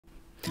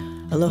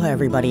Aloha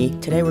everybody,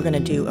 today we're going to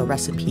do a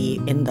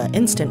recipe in the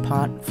Instant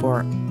Pot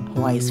for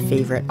Hawaii's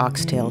favorite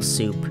oxtail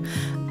soup.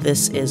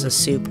 This is a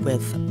soup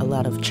with a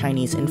lot of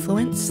Chinese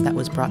influence that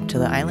was brought to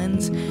the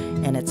islands,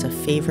 and it's a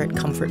favorite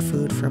comfort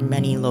food for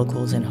many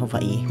locals in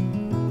Hawaii.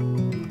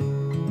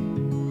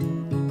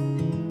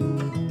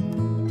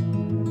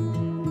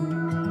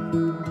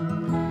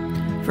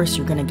 First,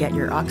 you're going to get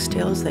your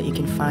oxtails that you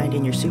can find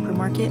in your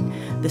supermarket.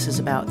 This is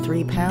about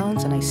 3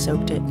 pounds, and I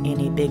soaked it in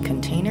a big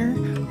container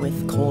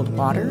with cold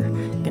water.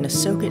 You're going to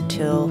soak it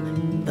till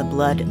the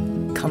blood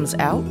comes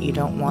out. You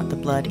don't want the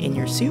blood in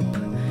your soup.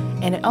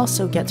 And it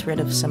also gets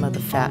rid of some of the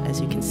fat, as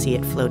you can see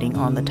it floating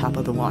on the top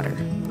of the water.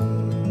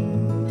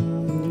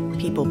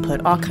 People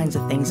put all kinds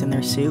of things in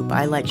their soup.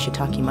 I like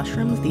shiitake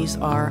mushrooms. These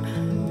are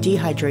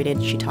dehydrated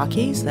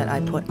shiitakes that I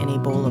put in a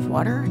bowl of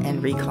water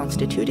and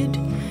reconstituted.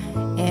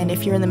 And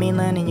if you're in the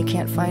mainland and you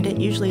can't find it,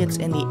 usually it's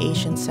in the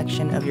Asian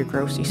section of your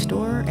grocery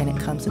store, and it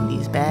comes in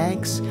these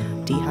bags,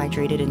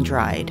 dehydrated and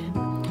dried.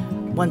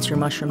 Once your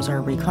mushrooms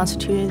are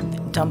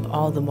reconstituted, dump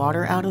all the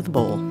water out of the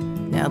bowl.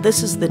 Now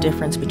this is the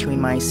difference between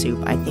my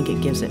soup. I think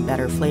it gives it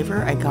better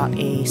flavor. I got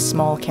a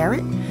small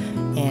carrot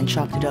and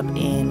chopped it up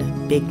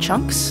in big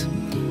chunks.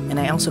 And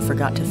I also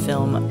forgot to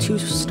film 2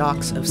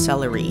 stalks of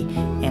celery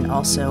and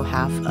also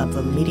half of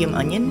a medium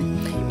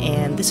onion.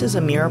 And this is a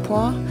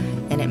mirepoix,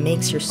 and it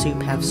makes your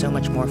soup have so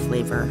much more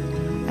flavor.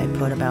 I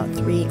put about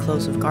 3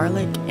 cloves of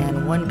garlic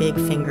and 1 big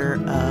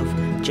finger of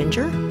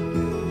ginger.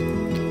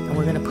 And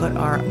we're gonna put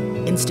our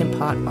Instant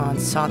Pot on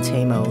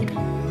saute mode.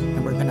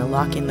 And we're gonna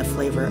lock in the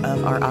flavor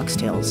of our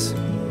oxtails.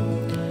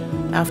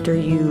 After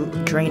you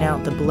drain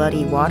out the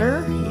bloody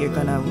water, you're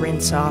gonna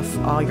rinse off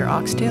all your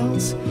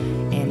oxtails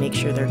and make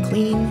sure they're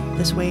clean.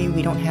 This way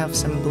we don't have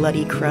some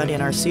bloody crud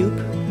in our soup.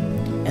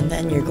 And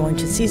then you're going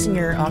to season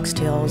your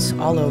oxtails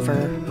all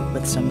over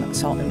with some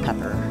salt and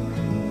pepper.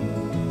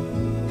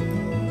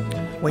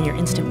 When your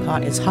Instant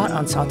Pot is hot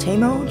on saute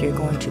mode, you're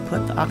going to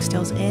put the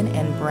oxtails in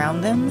and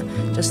brown them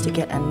just to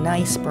get a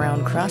nice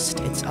brown crust.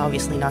 It's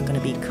obviously not going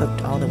to be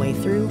cooked all the way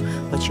through,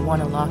 but you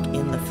want to lock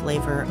in the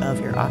flavor of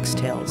your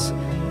oxtails.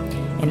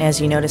 And as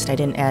you noticed, I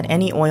didn't add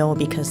any oil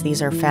because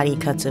these are fatty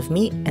cuts of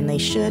meat and they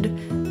should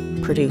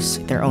produce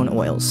their own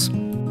oils.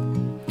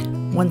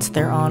 Once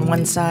they're on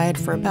one side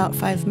for about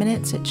 5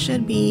 minutes, it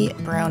should be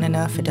brown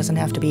enough. It doesn't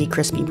have to be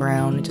crispy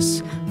brown.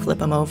 Just flip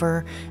them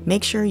over.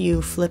 Make sure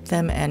you flip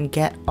them and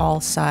get all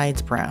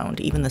sides browned,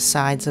 even the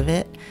sides of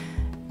it.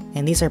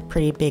 And these are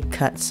pretty big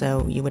cuts,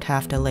 so you would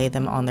have to lay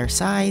them on their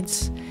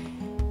sides.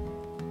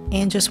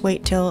 And just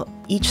wait till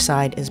each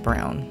side is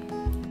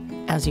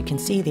brown. As you can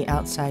see, the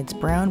outside's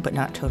brown but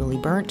not totally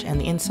burnt, and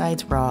the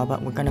inside's raw,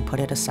 but we're going to put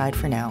it aside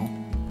for now.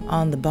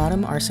 On the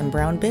bottom are some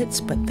brown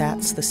bits, but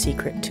that's the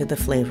secret to the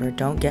flavor.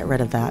 Don't get rid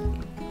of that.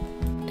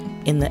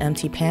 In the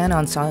empty pan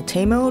on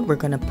saute mode, we're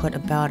going to put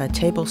about a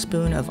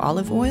tablespoon of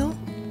olive oil.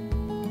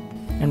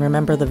 And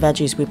remember the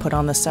veggies we put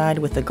on the side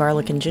with the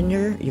garlic and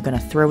ginger? You're going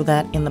to throw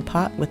that in the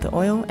pot with the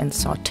oil and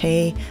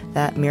saute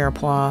that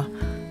mirepoix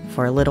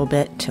for a little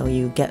bit till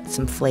you get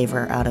some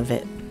flavor out of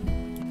it.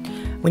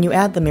 When you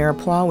add the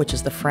mirepoix, which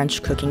is the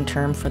French cooking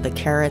term for the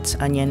carrots,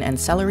 onion, and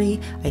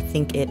celery, I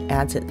think it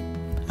adds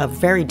a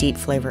very deep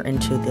flavor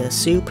into the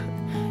soup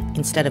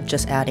instead of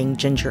just adding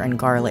ginger and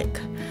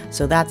garlic.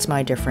 So that's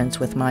my difference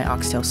with my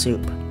oxtail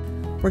soup.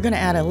 We're going to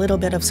add a little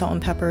bit of salt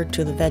and pepper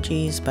to the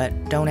veggies, but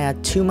don't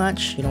add too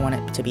much. You don't want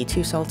it to be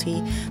too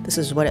salty. This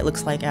is what it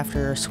looks like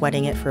after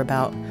sweating it for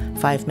about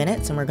 5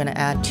 minutes, and we're going to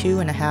add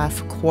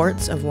 2.5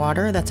 quarts of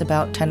water, that's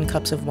about 10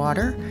 cups of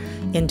water,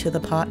 into the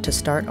pot to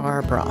start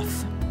our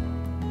broth.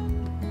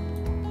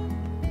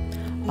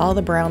 All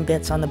the brown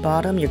bits on the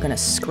bottom, you're going to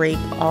scrape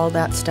all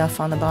that stuff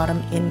on the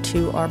bottom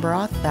into our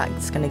broth.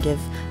 That's going to give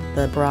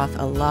the broth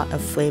a lot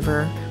of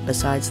flavor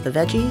besides the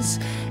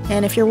veggies.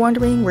 And if you're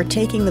wondering, we're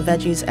taking the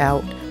veggies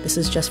out. This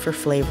is just for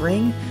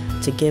flavoring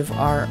to give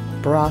our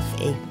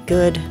broth a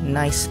good,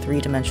 nice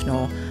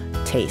 3-dimensional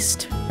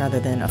taste rather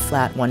than a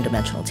flat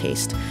 1-dimensional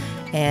taste.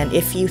 And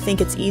if you think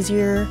it's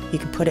easier, you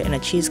can put it in a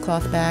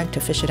cheesecloth bag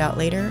to fish it out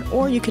later,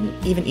 or you can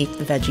even eat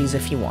the veggies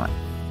if you want.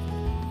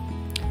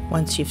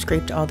 Once you've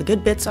scraped all the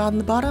good bits on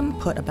the bottom,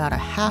 put about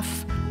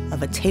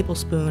 1/2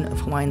 tablespoon of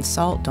Hawaiian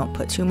salt. Don't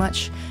put too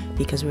much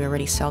because we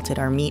already salted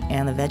our meat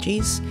and the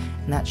veggies,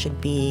 and that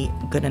should be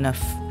good enough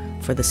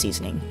for the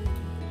seasoning.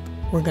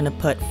 We're going to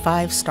put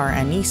 5-star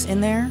anise in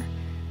there,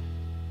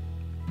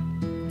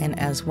 and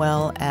as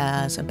well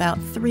as about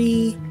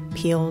 3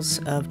 peels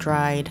of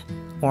dried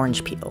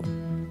orange peel.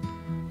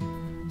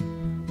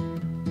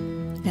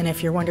 And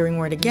if you're wondering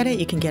where to get it,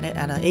 you can get it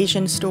at an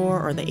Asian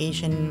store or the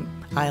Asian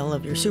aisle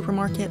of your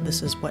supermarket.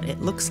 This is what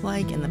it looks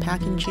like in the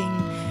packaging,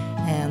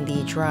 and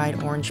the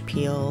dried orange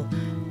peel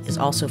is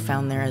also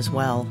found there as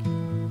well.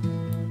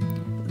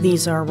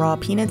 These are raw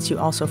peanuts you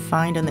also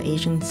find in the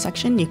Asian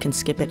section. You can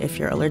skip it if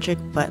you're allergic,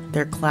 but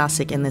they're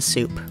classic in this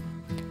soup.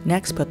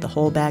 Next, put the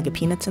whole bag of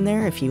peanuts in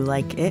there. If you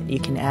like it, you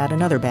can add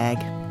another bag.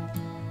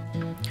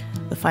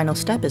 The final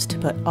step is to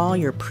put all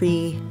your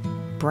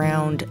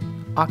pre-browned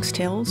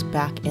oxtails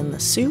back in the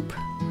soup.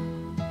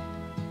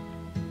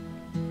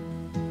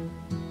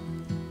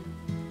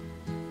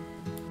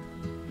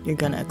 You're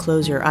gonna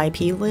close your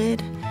IP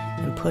lid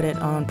and put it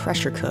on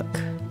pressure cook.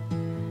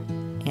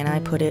 And I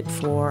put it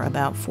for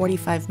about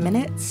 45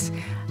 minutes.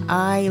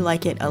 I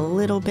like it a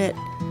little bit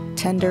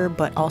tender,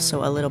 but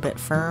also a little bit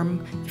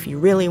firm. If you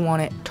really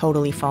want it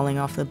totally falling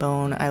off the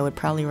bone, I would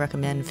probably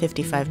recommend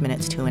 55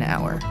 minutes to an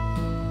hour.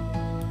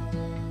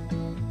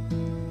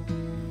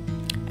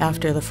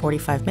 After the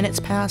 45 minutes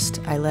passed,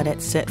 I let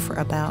it sit for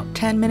about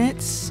 10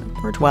 minutes,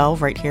 or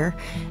 12 right here,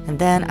 and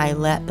then I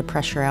let the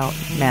pressure out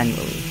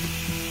manually.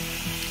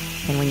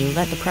 And when you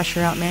let the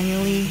pressure out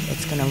manually,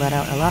 it's going to let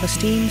out a lot of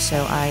steam,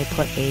 so I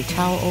put a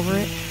towel over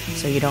it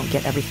so you don't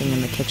get everything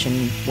in the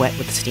kitchen wet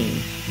with steam.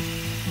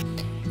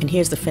 And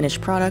here's the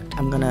finished product.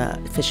 I'm going to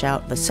fish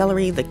out the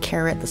celery, the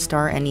carrot, the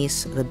star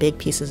anise, the big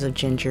pieces of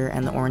ginger,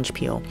 and the orange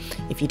peel.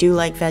 If you do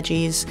like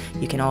veggies,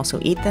 you can also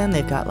eat them.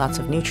 They've got lots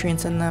of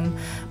nutrients in them.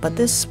 But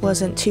this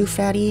wasn't too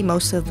fatty.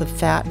 Most of the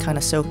fat kind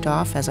of soaked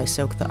off as I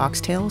soaked the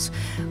oxtails.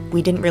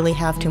 We didn't really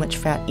have too much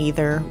fat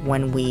either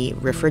when we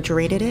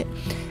refrigerated it,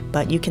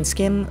 but you can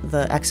skim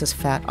the excess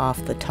fat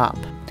off the top.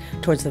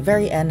 Towards the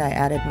very end, I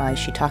added my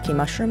shiitake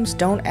mushrooms.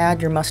 Don't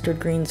add your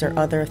mustard greens or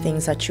other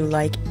things that you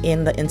like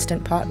in the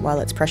Instant Pot while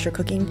it's pressure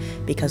cooking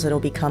because it'll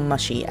become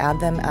mushy. Add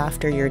them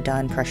after you're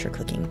done pressure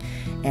cooking,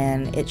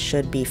 and it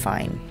should be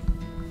fine.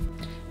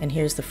 And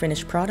here's the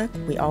finished product.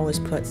 We always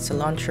put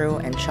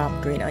cilantro and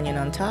chopped green onion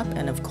on top,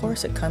 and of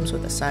course it comes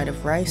with a side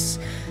of rice.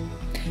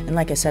 And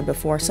like I said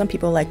before, some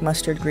people like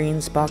mustard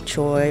greens, bok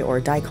choy, or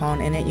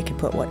daikon in it. You can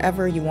put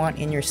whatever you want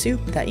in your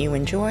soup that you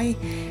enjoy.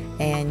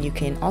 And you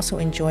can also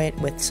enjoy it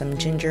with some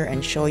ginger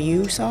and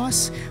shoyu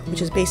sauce,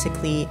 which is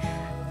basically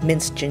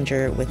minced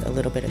ginger with a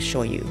little bit of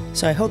shoyu.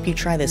 So I hope you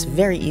try this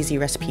very easy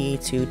recipe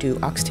to do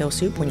oxtail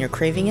soup when you're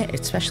craving it,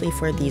 especially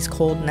for these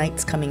cold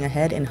nights coming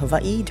ahead in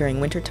Hawaii during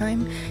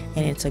wintertime.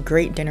 And it's a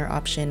great dinner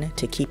option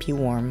to keep you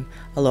warm.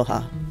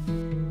 Aloha.